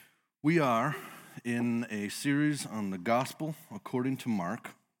We are in a series on the gospel according to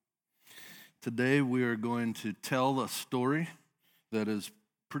Mark. Today we are going to tell a story that is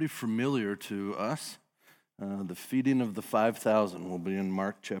pretty familiar to us. The feeding of the 5,000 will be in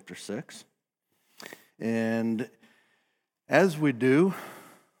Mark chapter 6. And as we do,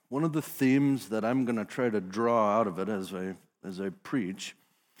 one of the themes that I'm going to try to draw out of it as I preach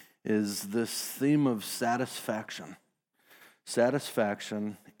is this theme of satisfaction.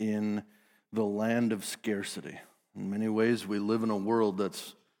 Satisfaction in the land of scarcity. In many ways, we live in a world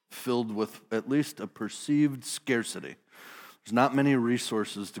that's filled with at least a perceived scarcity. There's not many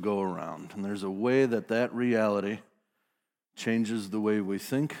resources to go around, and there's a way that reality changes the way we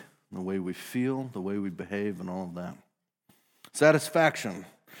think, the way we feel, the way we behave, and all of that. Satisfaction.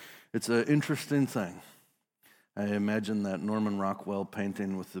 It's an interesting thing. I imagine that Norman Rockwell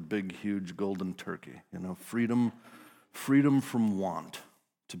painting with the big, huge golden turkey. Freedom from want,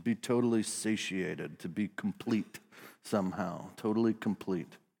 to be totally satiated, to be complete somehow, totally complete.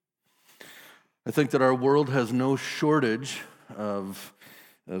 I think that our world has no shortage of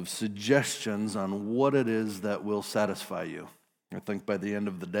suggestions on what it is that will satisfy you. I think by the end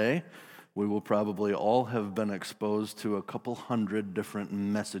of the day, we will probably all have been exposed to a couple hundred different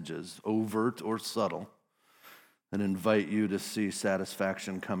messages, overt or subtle, that invite you to see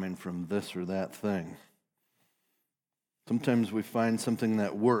satisfaction coming from this or that thing. Sometimes we find something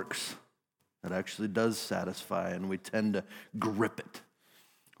that works, that actually does satisfy, and we tend to grip it.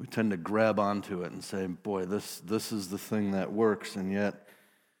 We tend to grab onto it and say, boy, this is the thing that works, and yet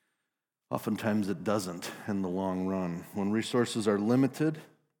oftentimes it doesn't in the long run. When resources are limited,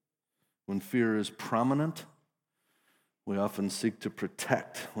 when fear is prominent, we often seek to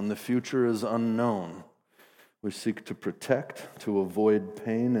protect. When the future is unknown, we seek to protect, to avoid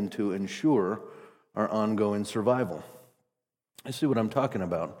pain, and to ensure our ongoing survival. I see what I'm talking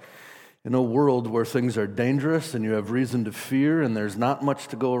about. In a world where things are dangerous and you have reason to fear and there's not much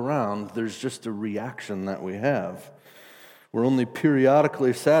to go around, there's just a reaction that we have. We're only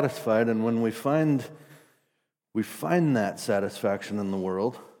periodically satisfied, and when we find that satisfaction in the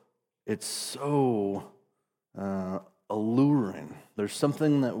world, it's so alluring. There's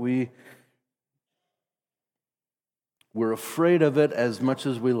something that we're afraid of it as much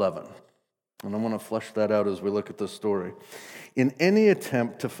as we love it. And I want to flesh that out as we look at this story. In any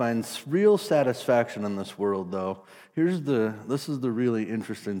attempt to find real satisfaction in this world, though, this is the really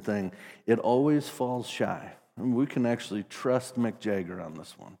interesting thing. It always falls shy. I mean, we can actually trust Mick Jagger on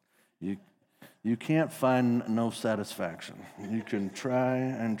this one. You can't find no satisfaction. You can try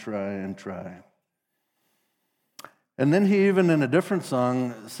and try and try. And then he even in a different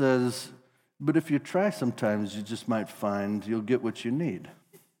song says, but if you try sometimes, you just might find you'll get what you need.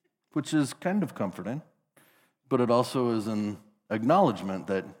 Which is kind of comforting, but it also is an acknowledgement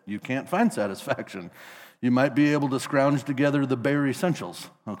that you can't find satisfaction. You might be able to scrounge together the bare essentials,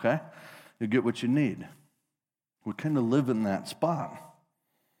 okay? You get what you need. We kind of live in that spot.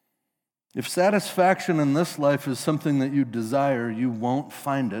 If satisfaction in this life is something that you desire, you won't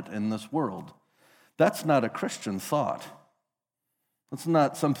find it in this world. That's not a Christian thought. That's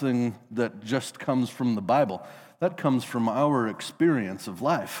not something that just comes from the Bible. That comes from our experience of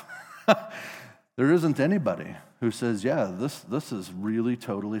life. There isn't anybody who says, yeah, this is really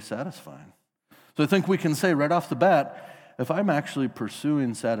totally satisfying. So I think we can say right off the bat, if I'm actually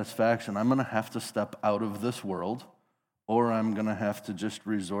pursuing satisfaction, I'm going to have to step out of this world, or I'm going to have to just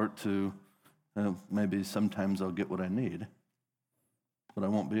resort to, maybe sometimes I'll get what I need, but I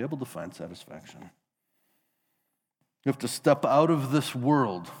won't be able to find satisfaction. You have to step out of this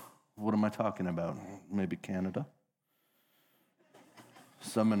world. What am I talking about? Maybe Canada?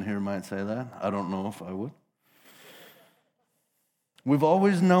 Some in here might say that. I don't know if I would. We've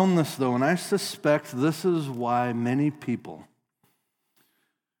always known this, though, and I suspect this is why many people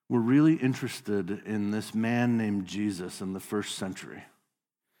were really interested in this man named Jesus in the first century.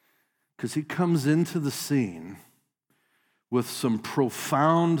 Because he comes into the scene with some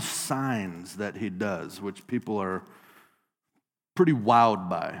profound signs that he does, which people are pretty wowed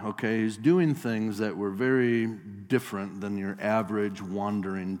by, okay? He's doing things that were very different than your average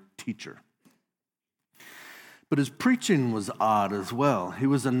wandering teacher. But his preaching was odd as well. He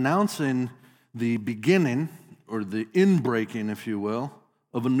was announcing the beginning, or the inbreaking, if you will,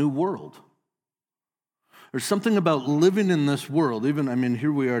 of a new world. There's something about living in this world,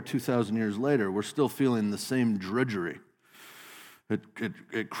 here we are 2,000 years later, we're still feeling the same drudgery.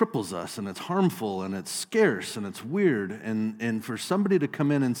 It cripples us, and it's harmful, and it's scarce, and it's weird. And for somebody to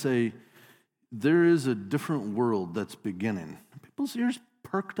come in and say, there is a different world that's beginning, people's ears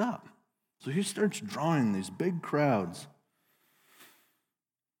perked up. So he starts drawing these big crowds.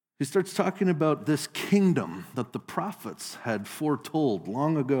 He starts talking about this kingdom that the prophets had foretold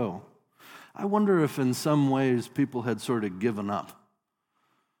long ago. I wonder if in some ways people had sort of given up.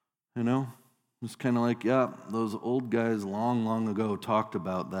 You know? It's kind of like, yeah, those old guys long, long ago talked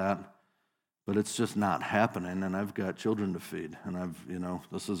about that, but it's just not happening, and I've got children to feed, and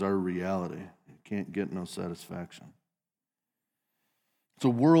this is our reality. You can't get no satisfaction. It's a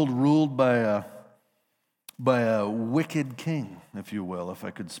world ruled by a wicked king, if you will, if I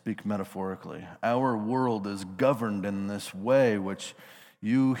could speak metaphorically. Our world is governed in this way, which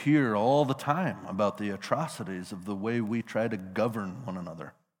you hear all the time about the atrocities of the way we try to govern one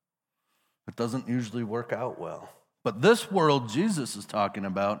another. It doesn't usually work out well. But this world Jesus is talking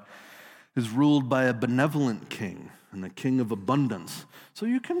about is ruled by a benevolent king and a king of abundance. So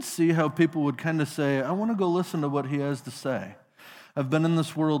you can see how people would kind of say, I want to go listen to what he has to say. I've been in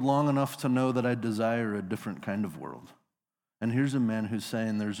this world long enough to know that I desire a different kind of world. And here's a man who's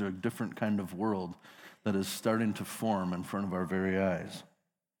saying there's a different kind of world that is starting to form in front of our very eyes.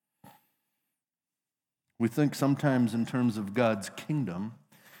 We think sometimes in terms of God's kingdom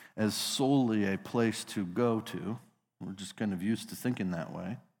as solely a place to go to. We're just kind of used to thinking that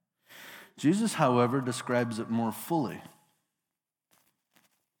way. Jesus, however, describes it more fully.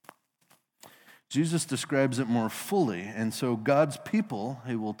 Jesus describes it more fully, and so God's people,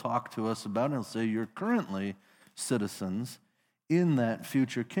 he will talk to us about, and he'll say, you're currently citizens in that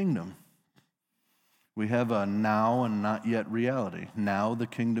future kingdom. We have a now and not yet reality. Now the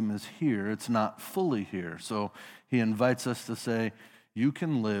kingdom is here, it's not fully here. So he invites us to say, you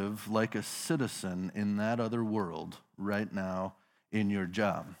can live like a citizen in that other world right now in your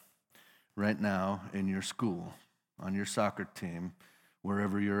job, right now in your school, on your soccer team,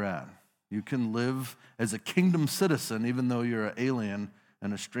 wherever you're at. You can live as a kingdom citizen even though you're an alien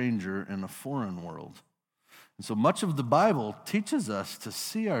and a stranger in a foreign world. And so much of the Bible teaches us to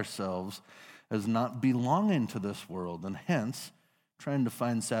see ourselves as not belonging to this world, and hence trying to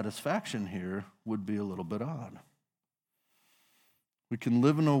find satisfaction here would be a little bit odd. We can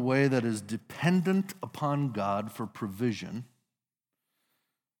live in a way that is dependent upon God for provision,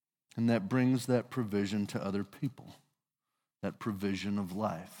 and that brings that provision to other people, that provision of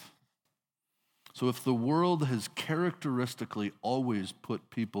life. So if the world has characteristically always put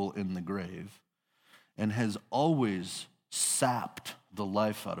people in the grave and has always sapped the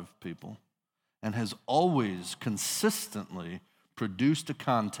life out of people and has always consistently produced a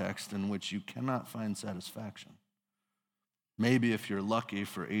context in which you cannot find satisfaction, maybe if you're lucky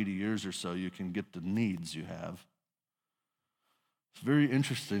for 80 years or so, you can get the needs you have. It's very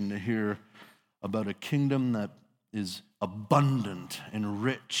interesting to hear about a kingdom that is abundant and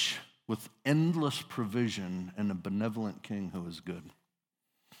rich with endless provision and a benevolent king who is good.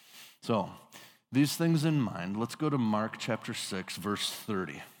 So, these things in mind, let's go to Mark chapter 6, verse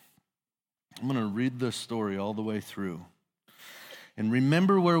 30. I'm going to read this story all the way through. And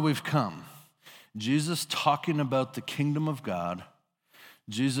remember where we've come. Jesus talking about the kingdom of God,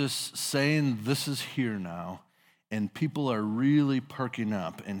 Jesus saying this is here now, and people are really perking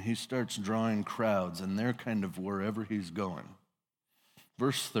up, and he starts drawing crowds, and they're kind of wherever he's going.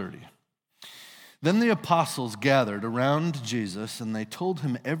 Verse 30. Then the apostles gathered around Jesus, and they told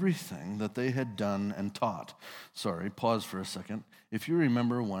him everything that they had done and taught. Sorry, pause for a second. If you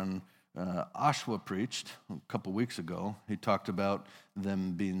remember when Ashwa preached a couple weeks ago, he talked about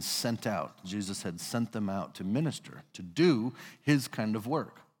them being sent out. Jesus had sent them out to minister, to do his kind of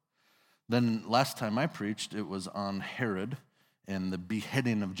work. Then last time I preached, it was on Herod and the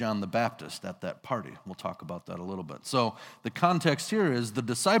beheading of John the Baptist at that party. We'll talk about that a little bit. So the context here is the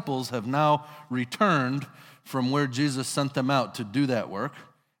disciples have now returned from where Jesus sent them out to do that work.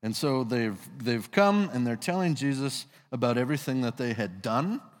 And so they've come and they're telling Jesus about everything that they had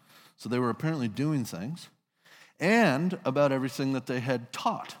done. So they were apparently doing things, and about everything that they had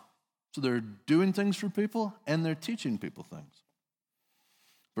taught. So they're doing things for people, and they're teaching people things.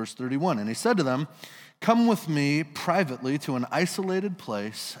 Verse 31, and he said to them, come with me privately to an isolated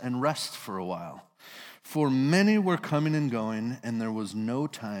place and rest for a while. For many were coming and going, and there was no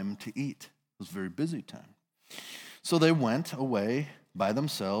time to eat. It was a very busy time. So they went away by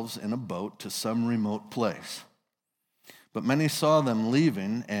themselves in a boat to some remote place. But many saw them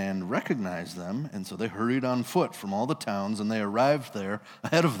leaving and recognized them, and so they hurried on foot from all the towns, and they arrived there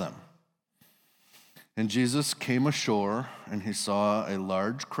ahead of them. And Jesus came ashore, and he saw a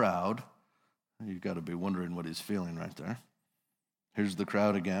large crowd. You've got to be wondering what he's feeling right there. Here's the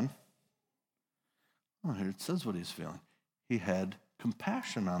crowd again. Oh, here it says what he's feeling. He had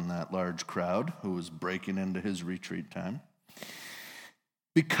compassion on that large crowd who was breaking into his retreat time,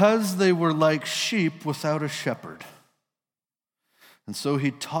 because they were like sheep without a shepherd. And so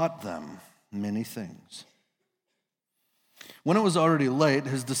he taught them many things. When it was already late,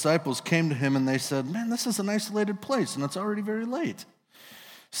 his disciples came to him and they said, "Man, this is an isolated place and it's already very late.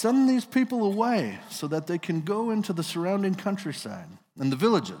 Send these people away so that they can go into the surrounding countryside and the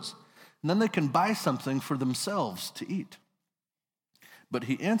villages, and then they can buy something for themselves to eat." But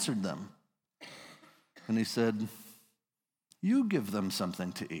he answered them and he said, "You give them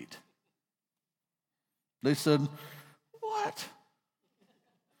something to eat." They said, "What?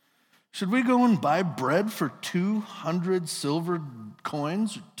 Should we go and buy bread for 200 silver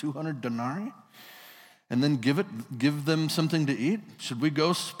coins, or 200 denarii, and then give them something to eat? Should we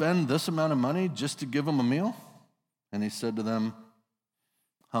go spend this amount of money just to give them a meal?" And he said to them,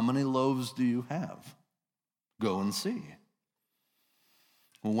 "How many loaves do you have? Go and see."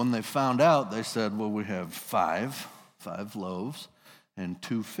 Well, when they found out, they said, "Well, we have five loaves and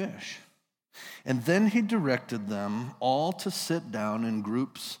 2 fish." And then he directed them all to sit down in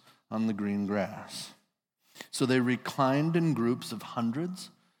groups on the green grass. So they reclined in groups of hundreds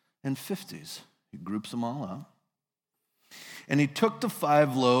and 50s. He groups them all up. And he took the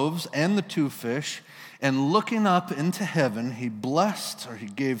 5 loaves and the 2 fish, and looking up into heaven, he blessed, or he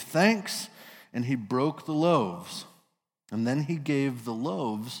gave thanks, and he broke the loaves. And then he gave the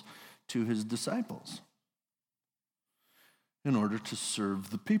loaves to his disciples in order to serve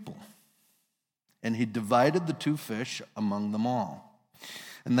the people. And he divided the 2 fish among them all.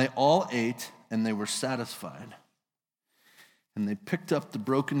 And they all ate, and they were satisfied. And they picked up the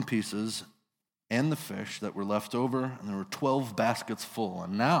broken pieces and the fish that were left over, and there were 12 baskets full.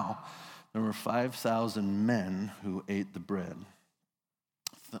 And now there were 5,000 men who ate the bread.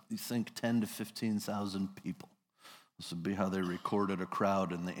 You think 10 to 15,000 people. This would be how they recorded a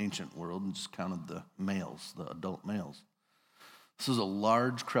crowd in the ancient world and just counted the males, the adult males. This is a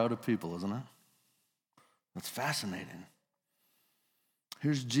large crowd of people, isn't it? That's fascinating.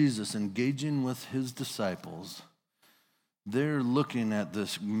 Here's Jesus engaging with his disciples. They're looking at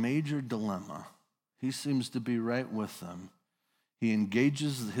this major dilemma. He seems to be right with them. He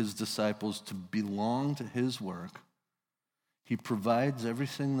engages his disciples to belong to his work. He provides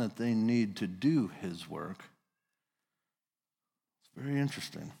everything that they need to do his work. It's very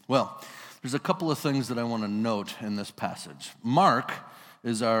interesting. Well, there's a couple of things that I want to note in this passage. Mark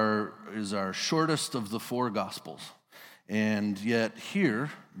is our shortest of the 4 Gospels. And yet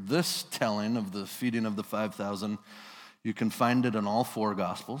here, this telling of the feeding of the 5,000, you can find it in all 4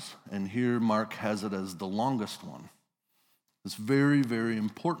 Gospels. And here Mark has it as the longest one. It's very, very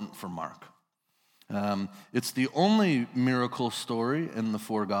important for Mark. It's the only miracle story in the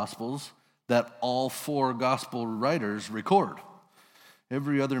 4 Gospels that all 4 Gospel writers record.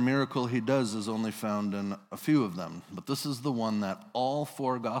 Every other miracle he does is only found in a few of them. But this is the one that all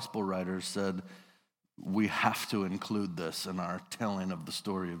 4 Gospel writers said, we have to include this in our telling of the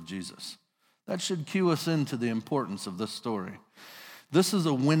story of Jesus. That should cue us into the importance of this story. This is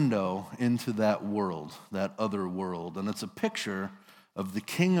a window into that world, that other world, and it's a picture of the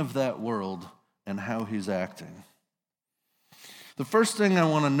king of that world and how he's acting. The first thing I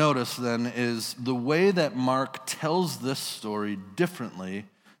want to notice then is the way that Mark tells this story differently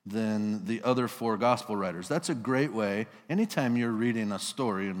than the other 4 gospel writers. That's a great way, anytime you're reading a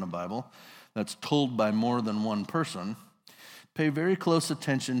story in the Bible that's told by more than one person, pay very close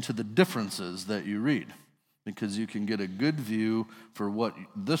attention to the differences that you read, because you can get a good view for what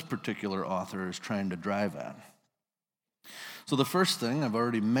this particular author is trying to drive at. So the first thing, I've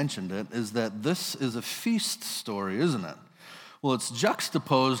already mentioned it, is that this is a feast story, isn't it? Well, it's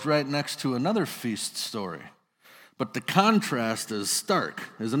juxtaposed right next to another feast story. But the contrast is stark,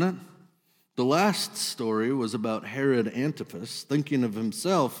 isn't it? The last story was about Herod Antipas thinking of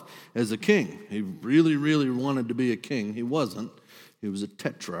himself as a king. He really, really wanted to be a king. He wasn't. He was a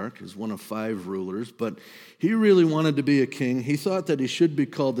tetrarch. He was one of 5 rulers. But he really wanted to be a king. He thought that he should be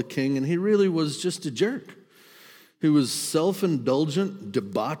called the king, and he really was just a jerk. He was self-indulgent,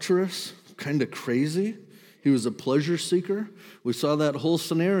 debaucherous, kind of crazy. He was a pleasure seeker. We saw that whole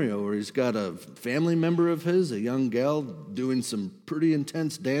scenario where he's got a family member of his, a young gal, doing some pretty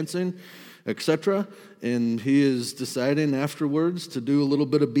intense dancing, etc. And he is deciding afterwards to do a little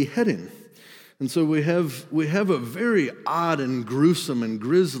bit of beheading. And so we have a very odd and gruesome and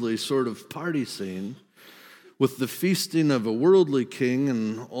grisly sort of party scene with the feasting of a worldly king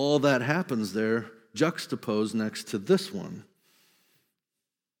and all that happens there juxtaposed next to this one.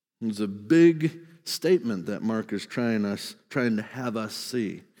 It's a big statement that Mark is trying to have us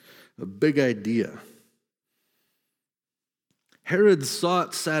see. A big idea. Herod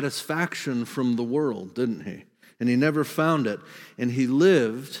sought satisfaction from the world, didn't he? And he never found it. And he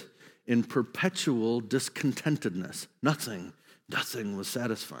lived in perpetual discontentedness. Nothing Nothing was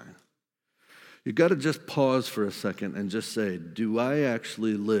satisfying. You got to just pause for a second and just say, do I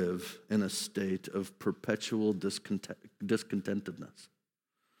actually live in a state of perpetual discontentedness?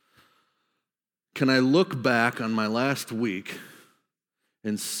 Can I look back on my last week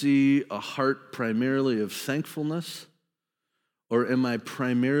and see a heart primarily of thankfulness, or am I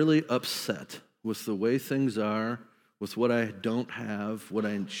primarily upset with the way things are, with what I don't have, what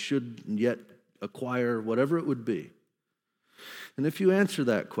I should yet acquire, whatever it would be? And if you answer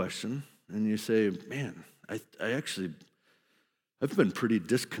that question and you say, man, I've been pretty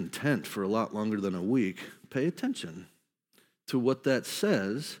discontent for a lot longer than a week, pay attention to what that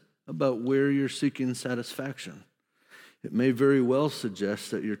says about where you're seeking satisfaction. It may very well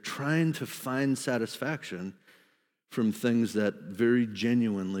suggest that you're trying to find satisfaction from things that very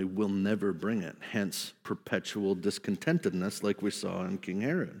genuinely will never bring it, hence perpetual discontentedness like we saw in King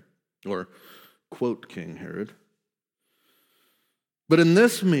Herod, or quote King Herod. But in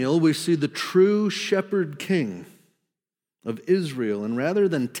this meal, we see the true shepherd king of Israel, and rather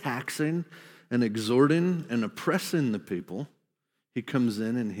than taxing and exhorting and oppressing the people, he comes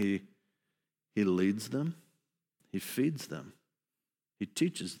in and he leads them, he feeds them, he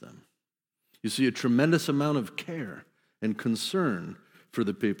teaches them. You see a tremendous amount of care and concern for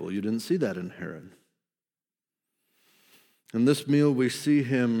the people. You didn't see that in Herod. In this meal, we see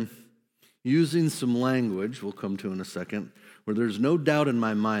him using some language, we'll come to in a second, where there's no doubt in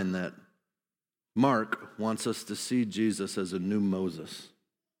my mind that Mark wants us to see Jesus as a new Moses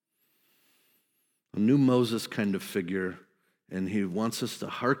kind of figure, and he wants us to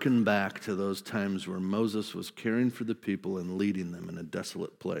hearken back to those times where Moses was caring for the people and leading them in a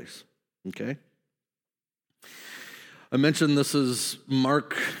desolate place. Okay? I mentioned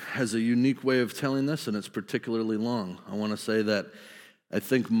Mark has a unique way of telling this, and it's particularly long. I want to say that I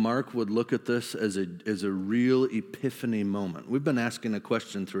think Mark would look at this as a real epiphany moment. We've been asking a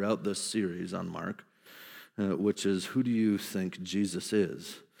question throughout this series on Mark, which is, who do you think Jesus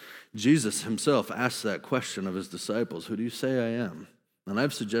is? Jesus himself asked that question of his disciples, who do you say I am? And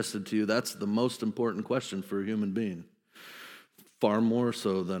I've suggested to you that's the most important question for a human being, far more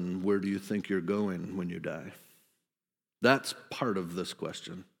so than where do you think you're going when you die? That's part of this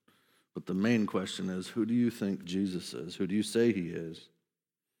question. But the main question is, who do you think Jesus is? Who do you say he is?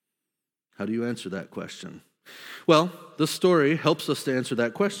 How do you answer that question? Well, this story helps us to answer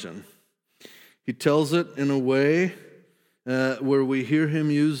that question. He tells it in a way where we hear him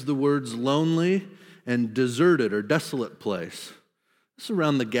use the words lonely and deserted or desolate place. It's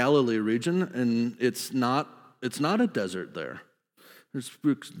around the Galilee region, and it's not a desert there. There's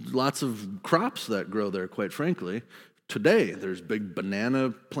lots of crops that grow there, quite frankly. Today, there's big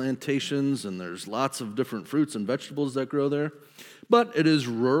banana plantations, and there's lots of different fruits and vegetables that grow there. But it is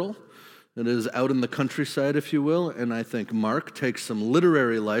rural. It is out in the countryside, if you will, and I think Mark takes some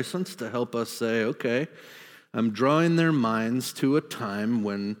literary license to help us say, okay, I'm drawing their minds to a time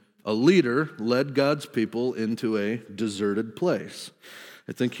when a leader led God's people into a deserted place.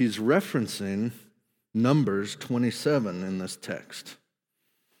 I think he's referencing Numbers 27 in this text,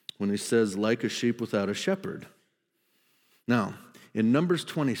 when he says, like a sheep without a shepherd. Now, in Numbers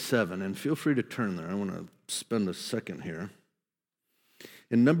 27, and feel free to turn there, I want to spend a second here.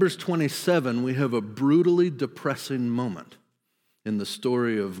 In Numbers 27, we have a brutally depressing moment in the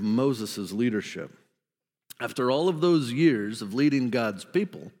story of Moses' leadership. After all of those years of leading God's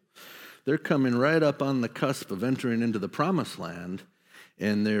people, they're coming right up on the cusp of entering into the promised land,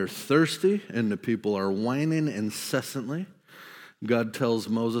 and they're thirsty, and the people are whining incessantly. God tells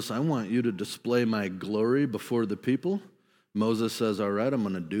Moses, I want you to display my glory before the people. Moses says, all right, I'm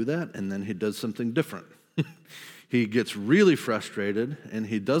going to do that, and then he does something different. He gets really frustrated, and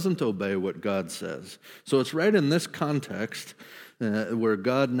he doesn't obey what God says. So it's right in this context where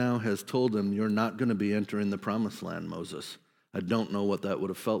God now has told him, you're not going to be entering the promised land, Moses. I don't know what that would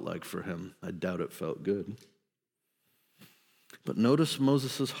have felt like for him. I doubt it felt good. But notice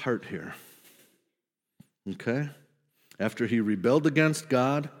Moses' heart here. Okay? After he rebelled against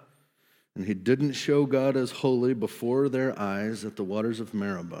God, and he didn't show God as holy before their eyes at the waters of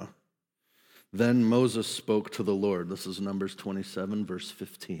Meribah, then Moses spoke to the Lord. This is Numbers 27, verse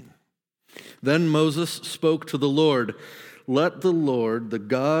 15. Then Moses spoke to the Lord, let the Lord, the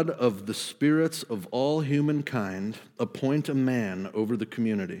God of the spirits of all humankind, appoint a man over the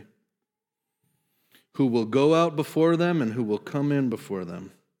community who will go out before them and who will come in before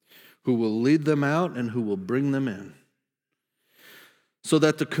them, who will lead them out and who will bring them in, so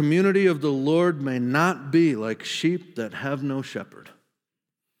that the community of the Lord may not be like sheep that have no shepherd.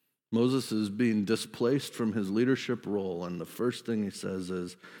 Moses is being displaced from his leadership role, and the first thing he says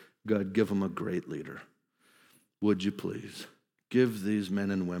is, God, give him a great leader. Would you please? give these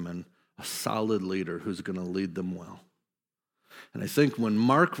men and women a solid leader who's going to lead them well. And I think when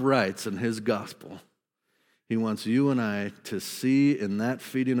Mark writes in his gospel, he wants you and I to see in that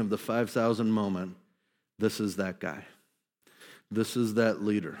feeding of the 5,000 moment, this is that guy. This is that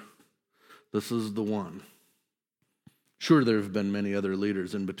leader. This is the one. Sure, there have been many other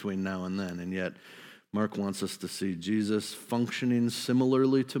leaders in between now and then, and yet Mark wants us to see Jesus functioning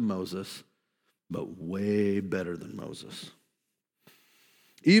similarly to Moses, but way better than Moses.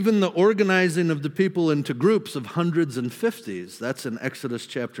 Even the organizing of the people into groups of hundreds and fifties, that's in Exodus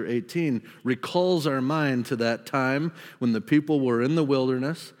chapter 18, recalls our mind to that time when the people were in the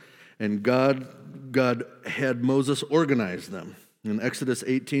wilderness and God had Moses organize them. In Exodus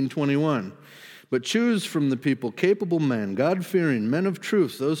 18:21, but choose from the people capable men, God-fearing, men of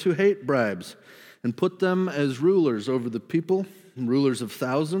truth, those who hate bribes, and put them as rulers over the people, rulers of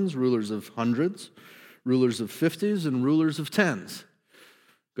thousands, rulers of hundreds, rulers of fifties, and rulers of tens.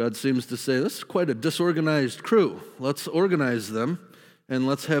 God seems to say, this is quite a disorganized crew. Let's organize them, and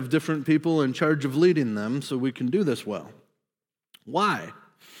let's have different people in charge of leading them so we can do this well. Why?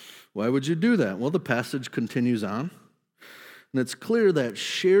 Why would you do that? Well, the passage continues on, and it's clear that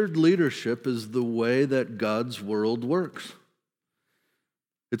shared leadership is the way that God's world works.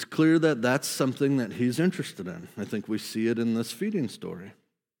 It's clear that that's something that he's interested in. I think we see it in this feeding story.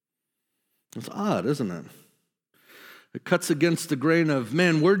 It's odd, isn't it? It cuts against the grain of,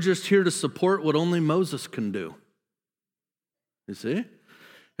 man, we're just here to support what only Moses can do. You see?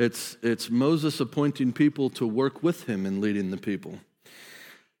 It's Moses appointing people to work with him in leading the people.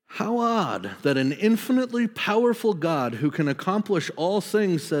 How odd that an infinitely powerful God who can accomplish all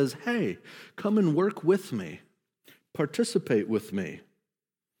things says, hey, come and work with me. Participate with me.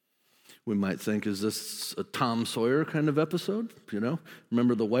 We might think, is this a Tom Sawyer kind of episode?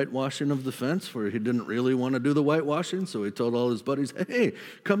 Remember the whitewashing of the fence where he didn't really want to do the whitewashing, so he told all his buddies, hey,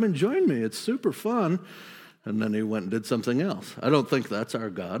 come and join me. It's super fun. And then he went and did something else. I don't think that's our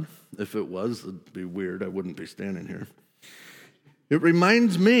God. If it was, it'd be weird. I wouldn't be standing here. It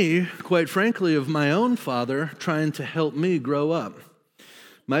reminds me, quite frankly, of my own father trying to help me grow up.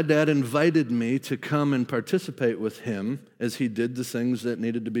 My dad invited me to come and participate with him as he did the things that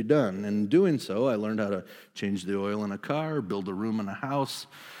needed to be done. And in doing so, I learned how to change the oil in a car, build a room in a house,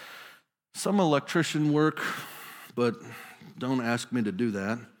 some electrician work, but don't ask me to do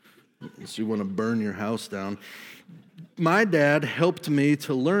that unless you want to burn your house down. My dad helped me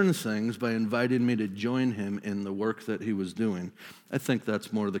to learn things by inviting me to join him in the work that he was doing. I think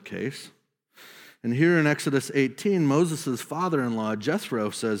that's more the case. And here in Exodus 18, Moses' father-in-law, Jethro,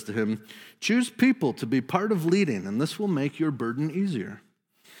 says to him, choose people to be part of leading, and this will make your burden easier.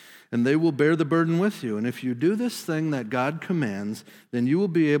 And they will bear the burden with you. And if you do this thing that God commands, then you will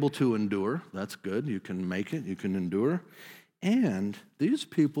be able to endure. That's good. You can make it. You can endure. And these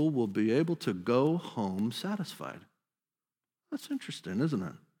people will be able to go home satisfied. That's interesting, isn't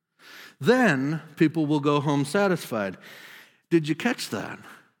it? Then people will go home satisfied. Did you catch that?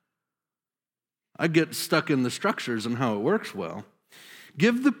 I get stuck in the structures and how it works well.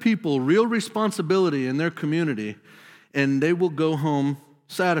 Give the people real responsibility in their community, and they will go home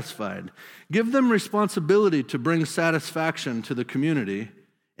satisfied. Give them responsibility to bring satisfaction to the community,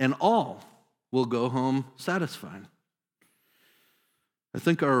 and all will go home satisfied. I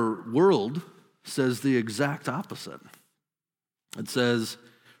think our world says the exact opposite. It says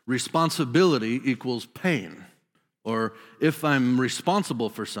responsibility equals pain. Or if I'm responsible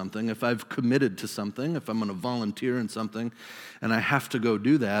for something, if I've committed to something, if I'm going to volunteer in something and I have to go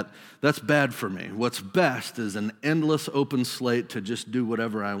do that, that's bad for me. What's best is an endless open slate to just do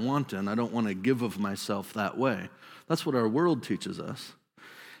whatever I want, and I don't want to give of myself that way. That's what our world teaches us.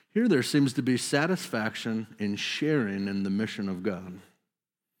 Here there seems to be satisfaction in sharing in the mission of God.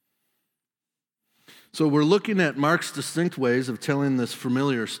 So we're looking at Mark's distinct ways of telling this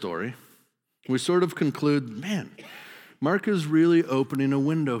familiar story. We sort of conclude, man, Mark is really opening a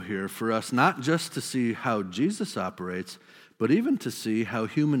window here for us, not just to see how Jesus operates, but even to see how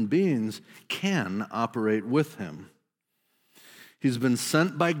human beings can operate with him. He's been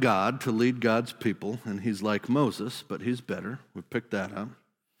sent by God to lead God's people, and he's like Moses, but he's better. We picked that up.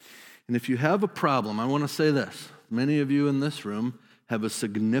 And if you have a problem, I want to say this. Many of you in this room have a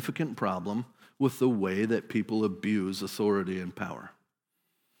significant problem with the way that people abuse authority and power.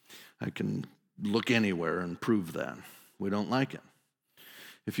 I can look anywhere and prove that. We don't like it.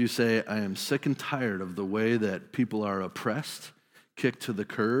 If you say, I am sick and tired of the way that people are oppressed, kicked to the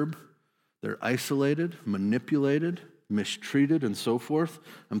curb, they're isolated, manipulated, mistreated, and so forth.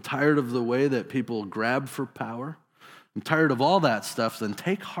 I'm tired of the way that people grab for power. I'm tired of all that stuff. Then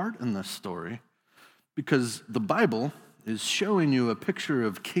take heart in this story, because the Bible is showing you a picture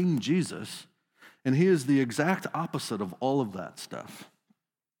of King Jesus, and he is the exact opposite of all of that stuff.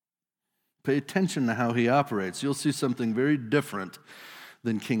 Pay attention to how he operates. You'll see something very different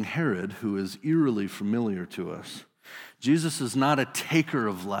than King Herod, who is eerily familiar to us. Jesus is not a taker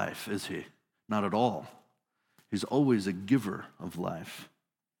of life, is he? Not at all. He's always a giver of life.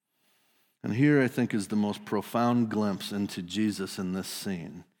 And here, I think, is the most profound glimpse into Jesus in this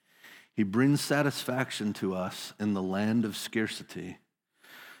scene. He brings satisfaction to us in the land of scarcity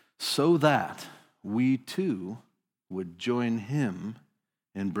so that we too would join him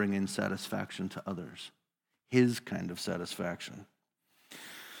in bringing satisfaction to others, his kind of satisfaction.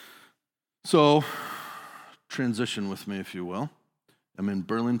 So, transition with me, if you will. I'm in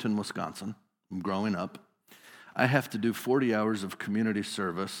Burlington, Wisconsin. I'm growing up. I have to do 40 hours of community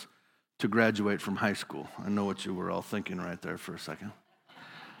service to graduate from high school. I know what you were all thinking right there for a second.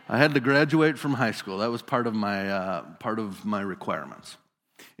 I had to graduate from high school. That was part of my requirements.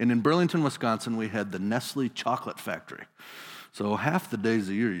 And in Burlington, Wisconsin, we had the Nestle chocolate factory. So half the days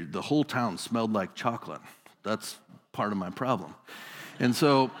a year, the whole town smelled like chocolate. That's part of my problem. And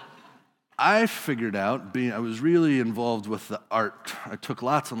so I figured out, I was really involved with the art. I took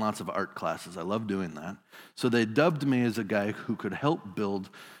lots and lots of art classes. I love doing that. So they dubbed me as a guy who could help build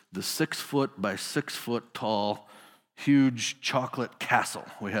the 6-foot by 6-foot tall, huge chocolate castle.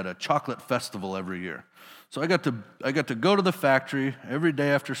 We had a chocolate festival every year. So I got to go to the factory every day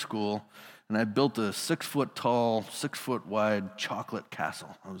after school, and I built a 6-foot tall, 6-foot wide chocolate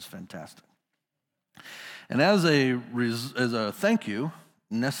castle. It was fantastic. And as a thank you,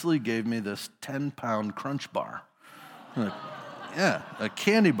 Nestle gave me this 10-pound Crunch bar. A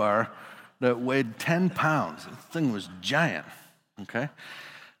candy bar that weighed 10 pounds. The thing was giant, okay?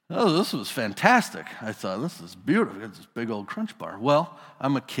 Oh, this was fantastic. I thought, this is beautiful. It's this big old Crunch bar. Well,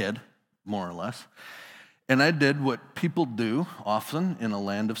 I'm a kid, more or less, and I did what people do often in a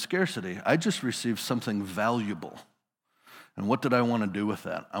land of scarcity. I just received something valuable. And what did I want to do with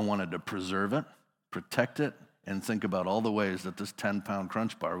that? I wanted to preserve it, protect it, and think about all the ways that this 10-pound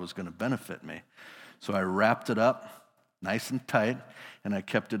Crunch bar was going to benefit me. So I wrapped it up nice and tight, and I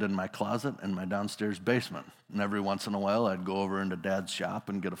kept it in my closet in my downstairs basement. And every once in a while, I'd go over into Dad's shop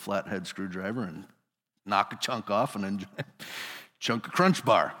and get a flathead screwdriver and knock a chunk off and enjoy a chunk of Crunch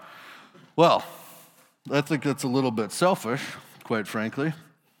bar. Well, I think that's a little bit selfish, quite frankly.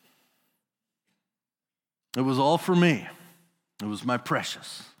 It was all for me. It was my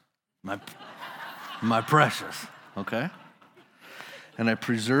precious. My precious, okay? And I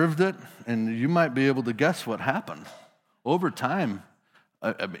preserved it, and you might be able to guess what happened. Over time,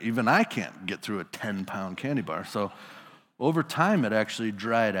 even I can't get through a 10-pound candy bar. So over time, it actually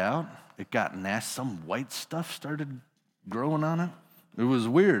dried out. It got nasty. Some white stuff started growing on it. It was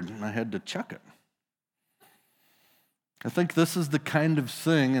weird, and I had to chuck it. I think this is the kind of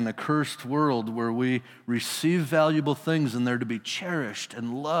thing in a cursed world where we receive valuable things and they're to be cherished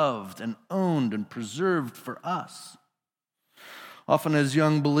and loved and owned and preserved for us. Often as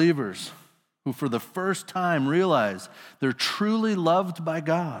young believers who for the first time realize they're truly loved by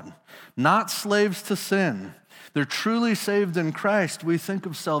God, not slaves to sin, they're truly saved in Christ, we think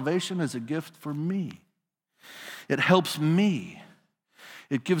of salvation as a gift for me. It helps me.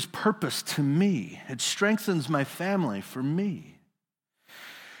 It gives purpose to me. It strengthens my family for me.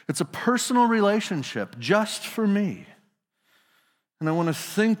 It's a personal relationship just for me. And I want to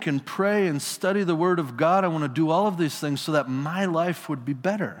think and pray and study the Word of God. I want to do all of these things so that my life would be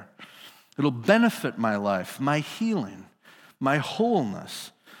better. It'll benefit my life, my healing, my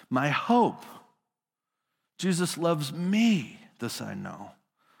wholeness, my hope. Jesus loves me, this I know.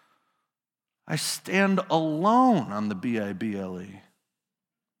 I stand alone on the Bible.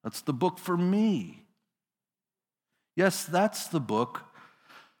 That's the book for me. Yes, that's the book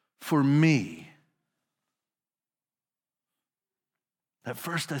for me. At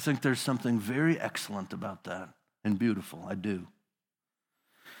first, I think there's something very excellent about that and beautiful. I do.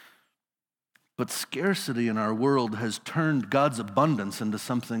 But scarcity in our world has turned God's abundance into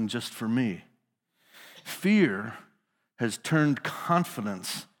something just for me. Fear has turned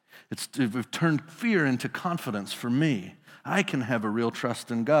confidence. We've turned fear into confidence for me. I can have a real trust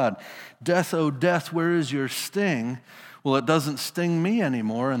in God. Death, oh death, where is your sting? Well, it doesn't sting me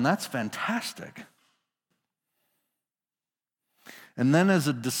anymore, and that's fantastic. And then as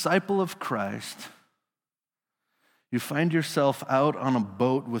a disciple of Christ, you find yourself out on a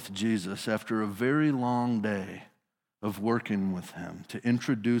boat with Jesus after a very long day of working with him to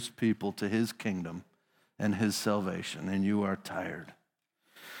introduce people to his kingdom and his salvation, and you are tired.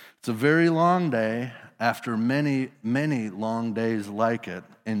 It's a very long day after many, many long days like it,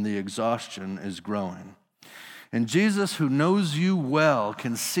 and the exhaustion is growing. And Jesus, who knows you well,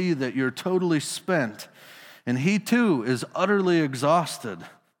 can see that you're totally spent. And he too is utterly exhausted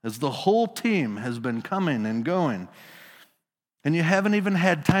as the whole team has been coming and going. And you haven't even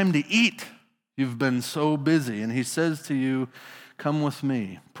had time to eat. You've been so busy. And he says to you, come with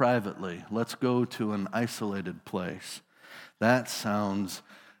me privately. Let's go to an isolated place. That sounds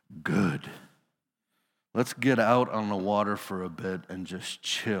good. Let's get out on the water for a bit and just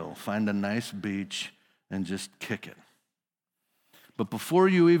chill. Find a nice beach and just kick it. But before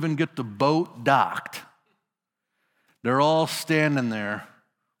you even get the boat docked, they're all standing there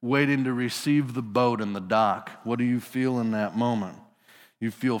waiting to receive the boat in the dock. What do you feel in that moment?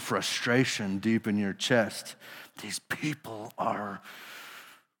 You feel frustration deep in your chest. These people are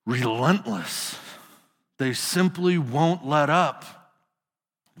relentless. They simply won't let up.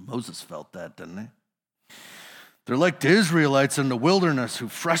 Moses felt that, didn't he? They're like the Israelites in the wilderness who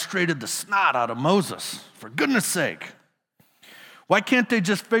frustrated the snot out of Moses. For goodness sake, why can't they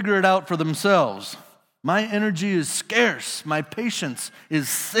just figure it out for themselves? My energy is scarce. My patience is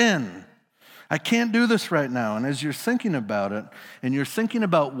thin. I can't do this right now. And as you're thinking about it, and you're thinking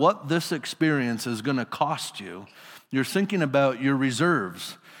about what this experience is going to cost you, you're thinking about your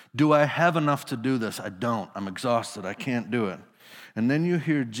reserves. Do I have enough to do this? I don't. I'm exhausted. I can't do it. And then you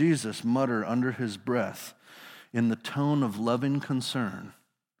hear Jesus mutter under his breath in the tone of loving concern,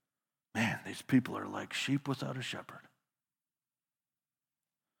 man, these people are like sheep without a shepherd.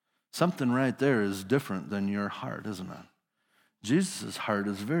 Something right there is different than your heart, isn't it? Jesus' heart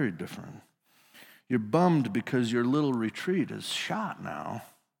is very different. You're bummed because your little retreat is shot now.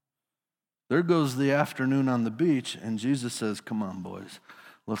 There goes the afternoon on the beach, and Jesus says, come on, boys,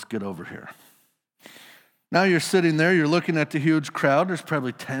 let's get over here. Now you're sitting there, you're looking at the huge crowd. There's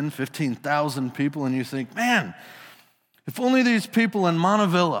probably 10, 15,000 people, and you think, man, if only these people in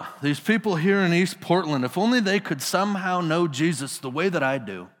Montevilla, these people here in East Portland, if only they could somehow know Jesus the way that I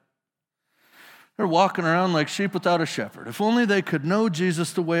do. They're walking around like sheep without a shepherd. If only they could know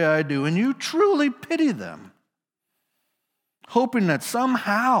Jesus the way I do. And you truly pity them, hoping that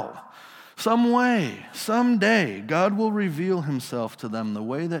somehow, some way, someday, God will reveal himself to them the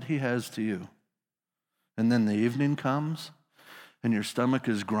way that he has to you. And then the evening comes, and your stomach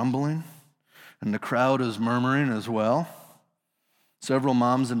is grumbling, and the crowd is murmuring as well. Several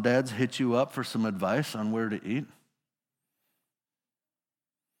moms and dads hit you up for some advice on where to eat.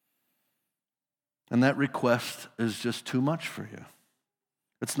 And that request is just too much for you.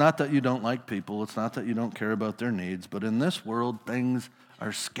 It's not that you don't like people. It's not that you don't care about their needs. But in this world, things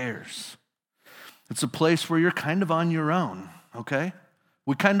are scarce. It's a place where you're kind of on your own, okay?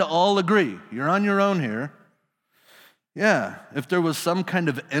 We kind of all agree. You're on your own here. Yeah, if there was some kind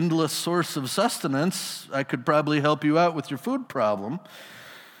of endless source of sustenance, I could probably help you out with your food problem.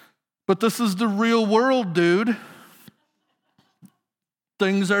 But this is the real world, dude.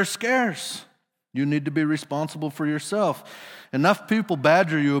 Things are scarce. You need to be responsible for yourself. Enough people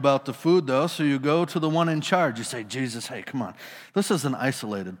badger you about the food, though, so you go to the one in charge. You say, Jesus, hey, come on. This is an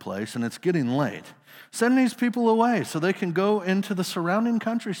isolated place, and it's getting late. Send these people away so they can go into the surrounding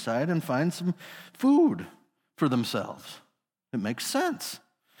countryside and find some food for themselves. It makes sense.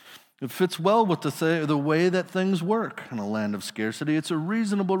 It fits well with the way that things work in a land of scarcity. It's a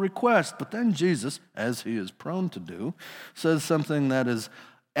reasonable request. But then Jesus, as he is prone to do, says something that is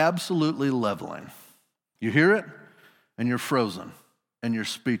absolutely leveling. You hear it, and you're frozen, and you're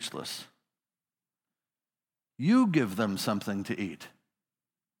speechless. You give them something to eat.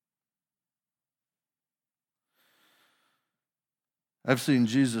 I've seen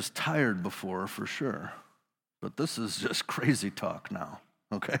Jesus tired before, for sure, but this is just crazy talk now,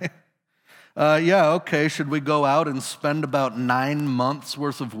 okay? Okay, should we go out and spend about 9 months'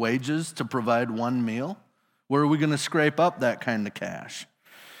 worth of wages to provide one meal? Where are we going to scrape up that kind of cash?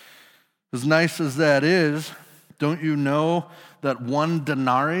 As nice as that is, don't you know that 1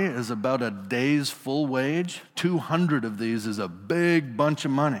 denarii is about a day's full wage? 200 of these is a big bunch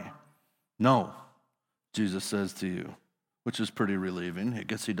of money. No, Jesus says to you, which is pretty relieving. I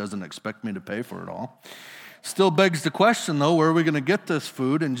guess he doesn't expect me to pay for it all. Still begs the question, though, where are we going to get this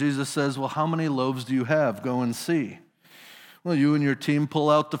food? And Jesus says, well, how many loaves do you have? Go and see. Well, you and your team pull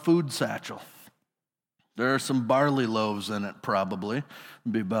out the food satchel. There are some barley loaves in it, probably.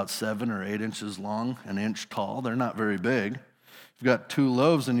 It'd be about 7 or 8 inches long, an inch tall. They're not very big. You've got 2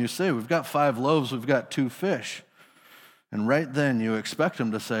 loaves, and you say, we've got 5 loaves, we've got 2 fish. And right then you expect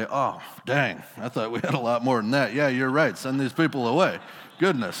them to say, oh, dang, I thought we had a lot more than that. Yeah, you're right. Send these people away.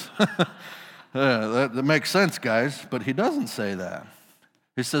 Goodness. That makes sense, guys. But he doesn't say that.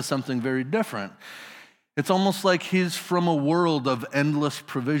 He says something very different. It's almost like he's from a world of endless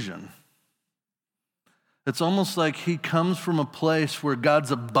provision. It's almost like he comes from a place where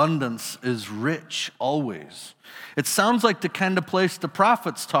God's abundance is rich always. It sounds like the kind of place the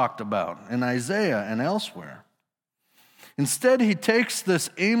prophets talked about in Isaiah and elsewhere. Instead, he takes this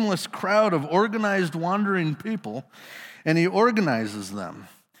aimless crowd of organized wandering people and he organizes them.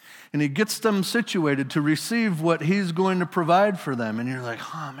 And he gets them situated to receive what he's going to provide for them. And you're like,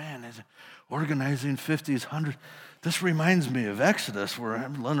 oh man, is organizing 50s, 100s. This reminds me of Exodus, where I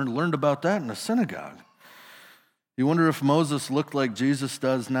learned about that in the synagogue. You wonder if Moses looked like Jesus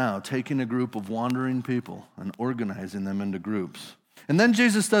does now, taking a group of wandering people and organizing them into groups. And then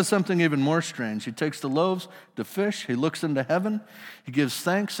Jesus does something even more strange. He takes the loaves, the fish, he looks into heaven, he gives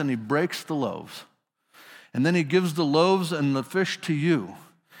thanks, and he breaks the loaves. And then he gives the loaves and the fish to you.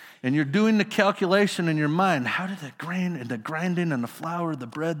 And you're doing the calculation in your mind. How did the grain and the grinding and the flour, the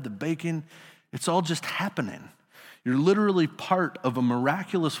bread, the baking, it's all just happening. You're literally part of a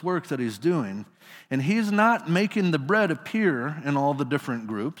miraculous work that he's doing. And he's not making the bread appear in all the different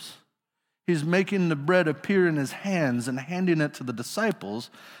groups. He's making the bread appear in his hands and handing it to the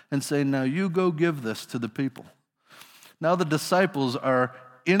disciples and saying, now you go give this to the people. Now the disciples are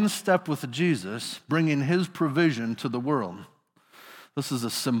in step with Jesus, bringing his provision to the world. This is a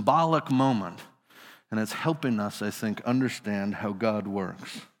symbolic moment, and it's helping us, I think, understand how God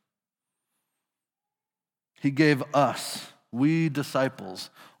works. He gave us, we disciples,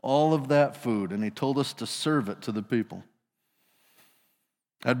 all of that food, and he told us to serve it to the people.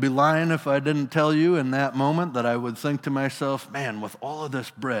 I'd be lying if I didn't tell you in that moment that I would think to myself, man, with all of this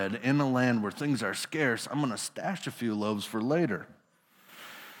bread in a land where things are scarce, I'm going to stash a few loaves for later.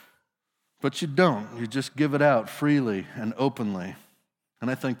 But you don't. You just give it out freely and openly. And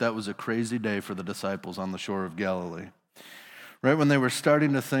I think that was a crazy day for the disciples on the shore of Galilee. Right when they were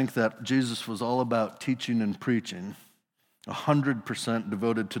starting to think that Jesus was all about teaching and preaching, 100%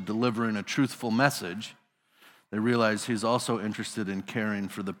 devoted to delivering a truthful message, they realized he's also interested in caring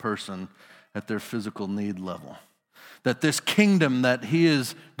for the person at their physical need level. That this kingdom that he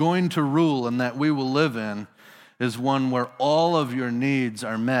is going to rule and that we will live in is one where all of your needs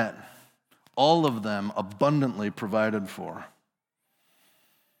are met, all of them abundantly provided for.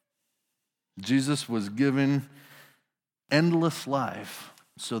 Jesus was given endless life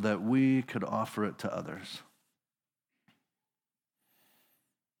so that we could offer it to others.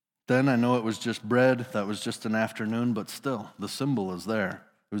 Then I know it was just bread, that was just an afternoon, but still, the symbol is there.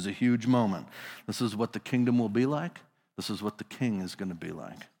 It was a huge moment. This is what the kingdom will be like. This is what the king is going to be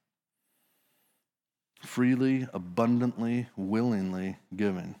like. Freely, abundantly, willingly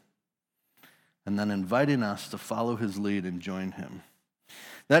giving. And then inviting us to follow his lead and join him.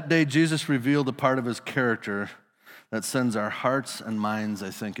 That day, Jesus revealed a part of his character that sends our hearts and minds, I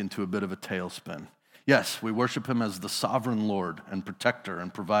think, into a bit of a tailspin. Yes, we worship him as the sovereign Lord and protector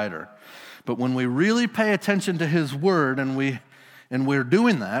and provider. But when we really pay attention to his word, and we're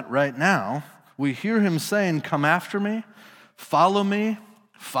doing that right now, we hear him saying, come after me, follow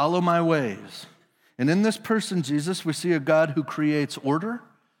my ways. And in this person, Jesus, we see a God who creates order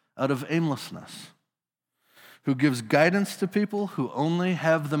out of aimlessness, who gives guidance to people who only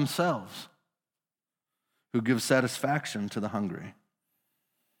have themselves, who gives satisfaction to the hungry.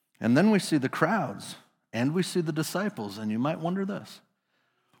 And then we see the crowds, and we see the disciples, and you might wonder this: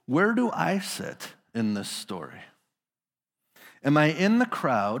 where do I sit in this story? Am I in the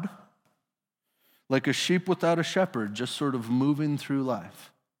crowd, like a sheep without a shepherd, just sort of moving through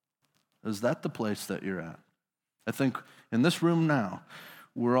life? Is that the place that you're at? I think in this room now,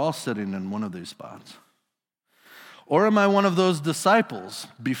 we're all sitting in one of these spots. Or am I one of those disciples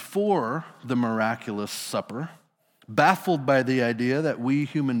before the miraculous supper, baffled by the idea that we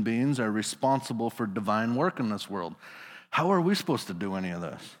human beings are responsible for divine work in this world? How are we supposed to do any of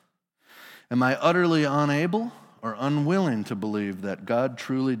this? Am I utterly unable or unwilling to believe that God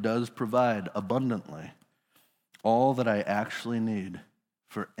truly does provide abundantly all that I actually need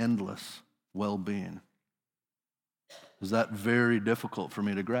for endless well-being? Is that very difficult for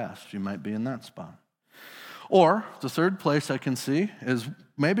me to grasp? You might be in that spot. Or the third place I can see is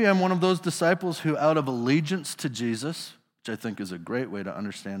maybe I'm one of those disciples who, out of allegiance to Jesus, which I think is a great way to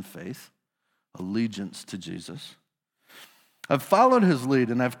understand faith, allegiance to Jesus, I've followed his lead,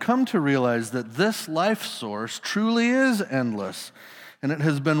 and I've come to realize that this life source truly is endless, and it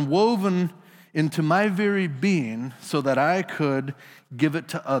has been woven into my very being so that I could give it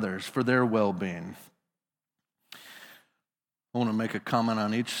to others for their well-being. I want to make a comment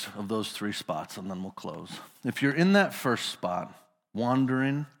on each of those three spots, and then we'll close. If you're in that first spot,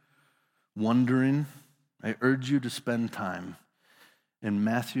 wondering, I urge you to spend time in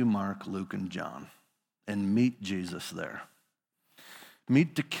Matthew, Mark, Luke, and John, and meet Jesus there.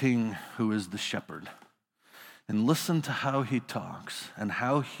 Meet the King who is the shepherd, and listen to how he talks and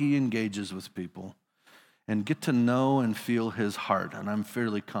how he engages with people and get to know and feel his heart. And I'm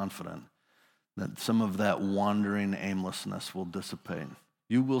fairly confident that some of that wandering aimlessness will dissipate.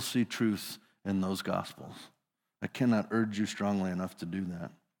 You will see truth in those Gospels. I cannot urge you strongly enough to do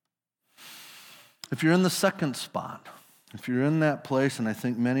that. If you're in the second spot, if you're in that place, and I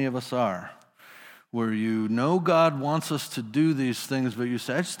think many of us are, where you know God wants us to do these things, but you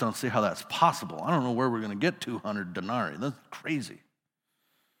say, I just don't see how that's possible. I don't know where we're going to get 200 denarii. That's crazy.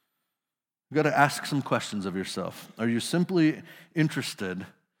 You've got to ask some questions of yourself. Are you simply interested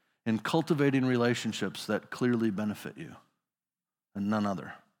in cultivating relationships that clearly benefit you and none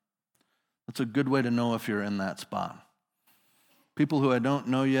other? That's a good way to know if you're in that spot. People who I don't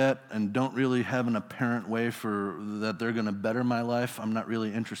know yet and don't really have an apparent way for that they're going to better my life, I'm not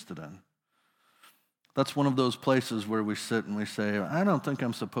really interested in. That's one of those places where we sit and we say, I don't think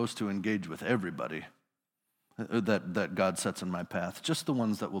I'm supposed to engage with everybody that God sets in my path, just the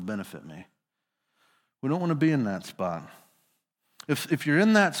ones that will benefit me. We don't want to be in that spot. If you're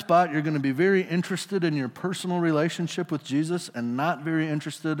in that spot, you're going to be very interested in your personal relationship with Jesus and not very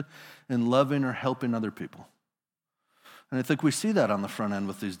interested in loving or helping other people. And I think we see that on the front end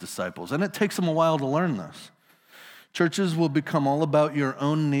with these disciples. And it takes them a while to learn this. Churches will become all about your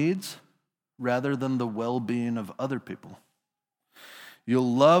own needs rather than the well-being of other people.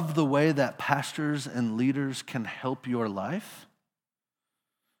 You'll love the way that pastors and leaders can help your life.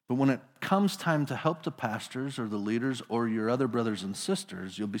 But when it comes time to help the pastors or the leaders or your other brothers and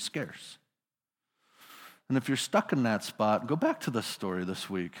sisters, you'll be scarce. And if you're stuck in that spot, go back to this story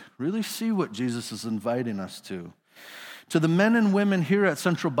this week. Really see what Jesus is inviting us to. To the men and women here at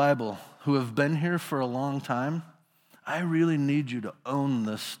Central Bible who have been here for a long time, I really need you to own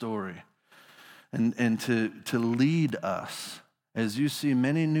this story and to lead us as you see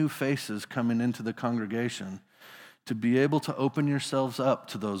many new faces coming into the congregation, to be able to open yourselves up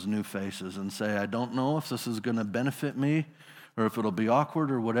to those new faces and say, I don't know if this is going to benefit me or if it'll be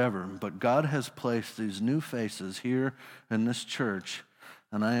awkward or whatever, but God has placed these new faces here in this church,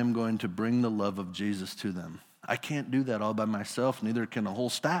 and I am going to bring the love of Jesus to them. I can't do that all by myself, neither can a whole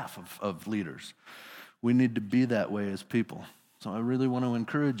staff of leaders. We need to be that way as people. So I really want to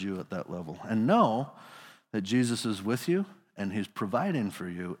encourage you at that level and know that Jesus is with you and he's providing for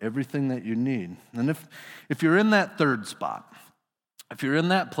you everything that you need. And if you're in that third spot, if you're in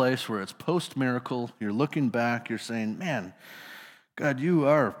that place where it's post-miracle, you're looking back, you're saying, man, God, you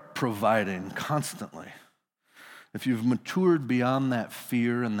are providing constantly. If you've matured beyond that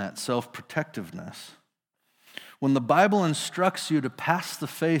fear and that self-protectiveness, when the Bible instructs you to pass the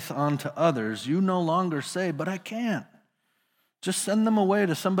faith on to others, you no longer say, but I can't. Just send them away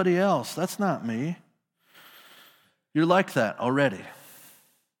to somebody else. That's not me. You're like that already.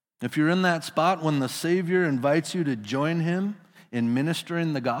 If you're in that spot when the Savior invites you to join him in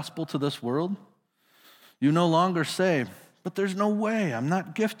ministering the gospel to this world, you no longer say, but there's no way. I'm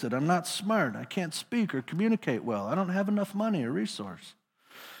not gifted. I'm not smart. I can't speak or communicate well. I don't have enough money or resource.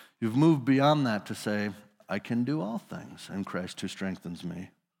 You've moved beyond that to say, I can do all things in Christ who strengthens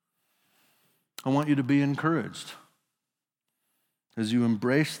me. I want you to be encouraged as you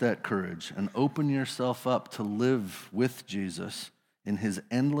embrace that courage and open yourself up to live with Jesus in his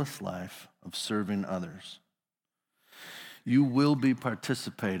endless life of serving others. You will be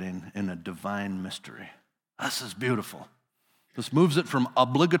participating in a divine mystery. This is beautiful. This moves it from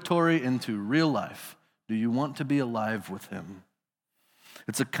obligatory into real life. Do you want to be alive with him?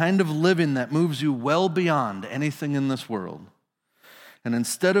 It's a kind of living that moves you well beyond anything in this world. And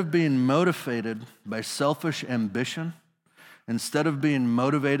instead of being motivated by selfish ambition, instead of being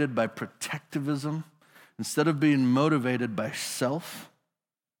motivated by protectivism, instead of being motivated by self,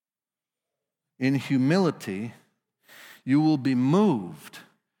 in humility, you will be moved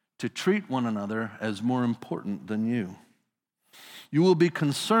to treat one another as more important than you. You will be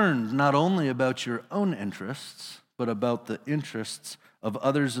concerned not only about your own interests, but about the interests of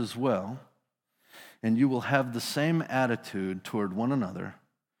others as well, and you will have the same attitude toward one another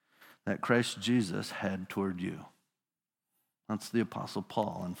that Christ Jesus had toward you. That's the Apostle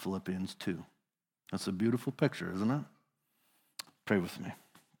Paul in Philippians 2. That's a beautiful picture, isn't it? Pray with me.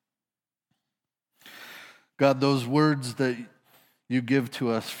 God, those words that you give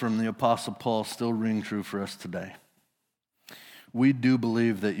to us from the Apostle Paul still ring true for us today. We do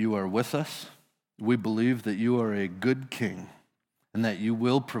believe that you are with us. We believe that you are a good king and that you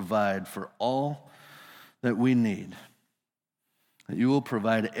will provide for all that we need. That you will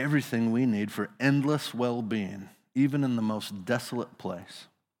provide everything we need for endless well-being, even in the most desolate place.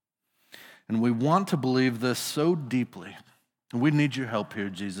 And we want to believe this so deeply And we need your help here,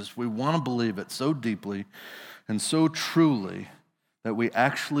 Jesus. We want to believe it so deeply and so truly that we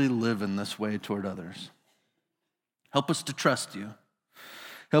actually live in this way toward others. Help us to trust you.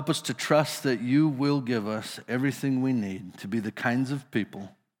 Help us to trust that you will give us everything we need to be the kinds of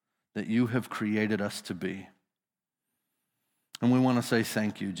people that you have created us to be. And we want to say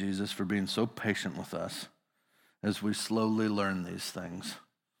thank you, Jesus, for being so patient with us as we slowly learn these things,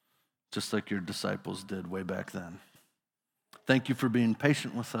 just like your disciples did way back then. Thank you for being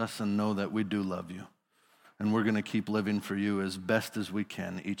patient with us, and know that we do love you. And we're going to keep living for you as best as we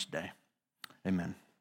can each day. Amen.